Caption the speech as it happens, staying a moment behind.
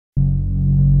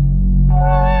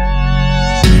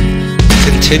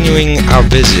Continuing our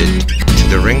visit to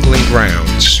the Ringling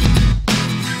grounds,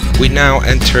 we now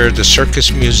enter the Circus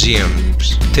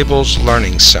Museum's Tibbals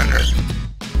Learning Center.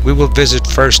 We will visit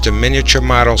first a miniature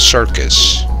model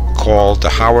circus called the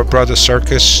Howard Brothers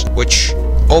Circus, which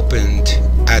opened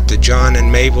at the John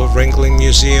and Mabel Ringling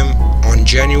Museum on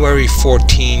January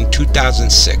 14,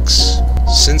 2006.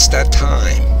 Since that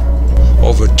time,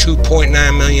 over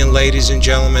 2.9 million ladies and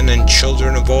gentlemen and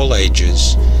children of all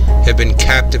ages have been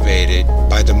captivated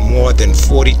by the more than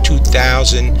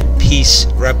 42,000 piece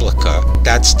replica.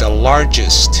 That's the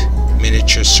largest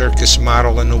miniature circus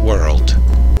model in the world.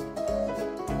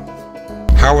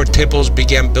 Howard Tibbals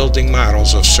began building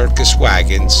models of circus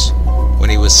wagons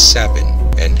when he was 7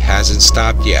 and hasn't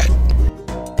stopped yet.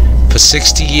 For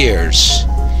 60 years,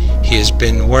 he has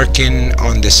been working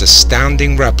on this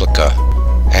astounding replica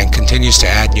and continues to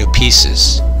add new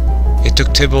pieces. It took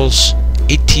Tibbals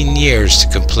 18 years to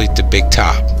complete the big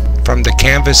top. From the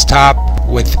canvas top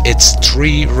with its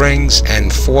 3 rings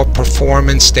and 4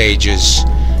 performance stages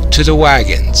to the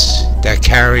wagons that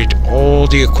carried all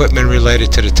the equipment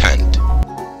related to the tent.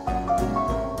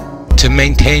 To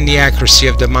maintain the accuracy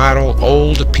of the model,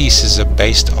 all the pieces are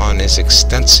based on his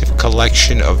extensive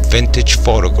collection of vintage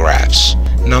photographs,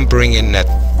 numbering in the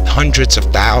hundreds of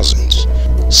thousands,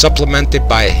 supplemented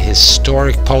by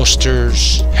historic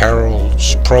posters,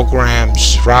 heralds,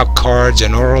 programs, route cards,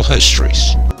 and oral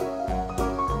histories.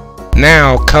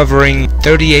 Now covering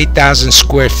 38,000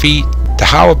 square feet, the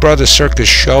Howard Brothers Circus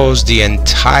shows the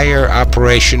entire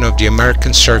operation of the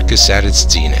American circus at its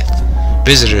zenith.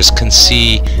 Visitors can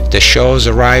see the show's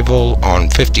arrival on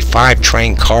 55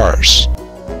 train cars,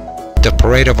 the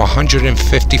parade of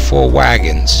 154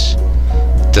 wagons,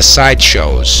 the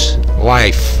sideshows,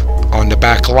 life on the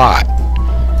back lot,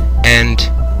 and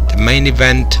the main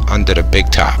event under the big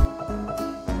top.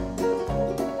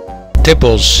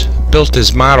 Tibbals built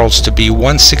his models to be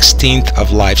 1/16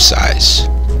 of life size.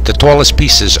 The tallest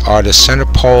pieces are the center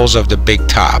poles of the big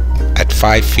top at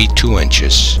 5 feet 2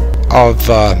 inches. Of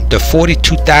the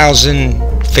 42,000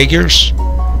 figures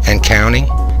and counting,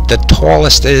 the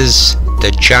tallest is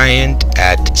the giant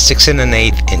at 6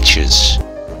 1/8 inches.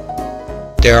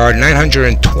 There are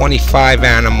 925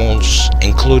 animals,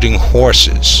 including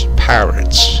horses,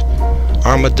 parrots,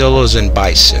 armadillos, and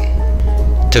bison.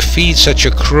 To feed such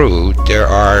a crew, there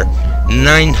are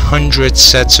 900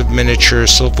 sets of miniature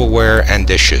silverware and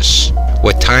dishes,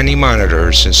 with tiny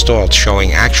monitors installed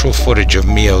showing actual footage of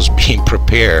meals being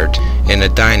prepared in a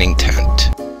dining tent.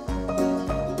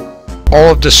 All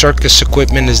of the circus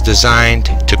equipment is designed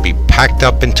to be packed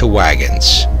up into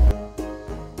wagons,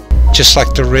 just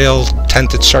like the real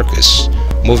tented circus,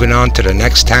 moving on to the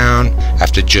next town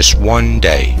after just one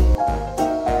day.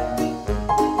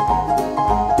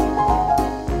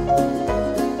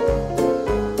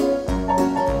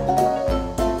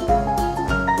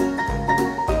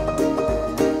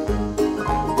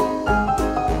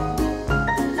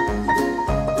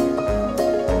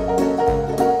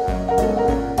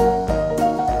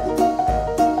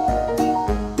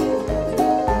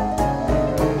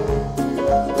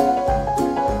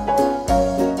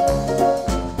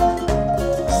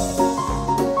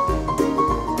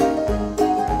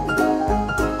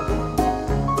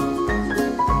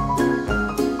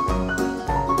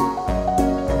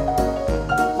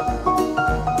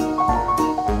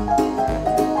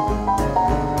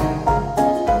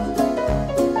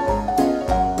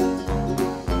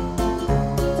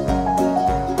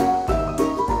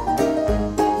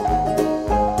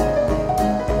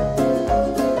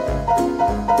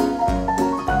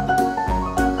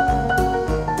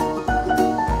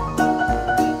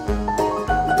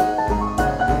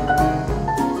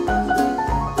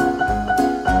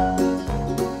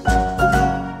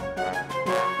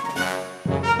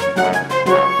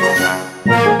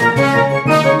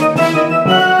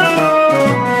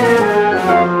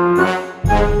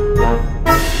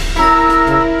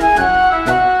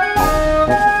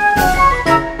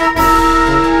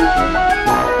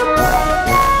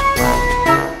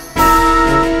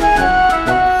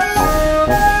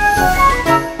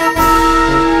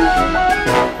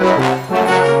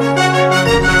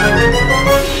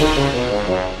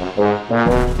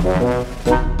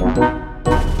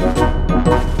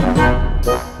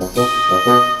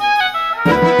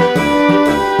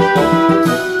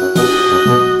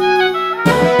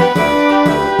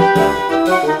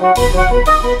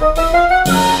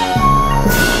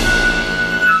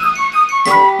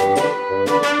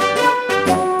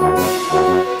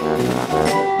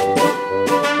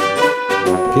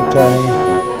 Keep turning.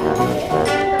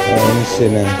 Let me see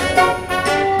now.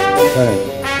 Turn it.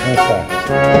 One side.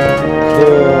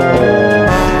 Good.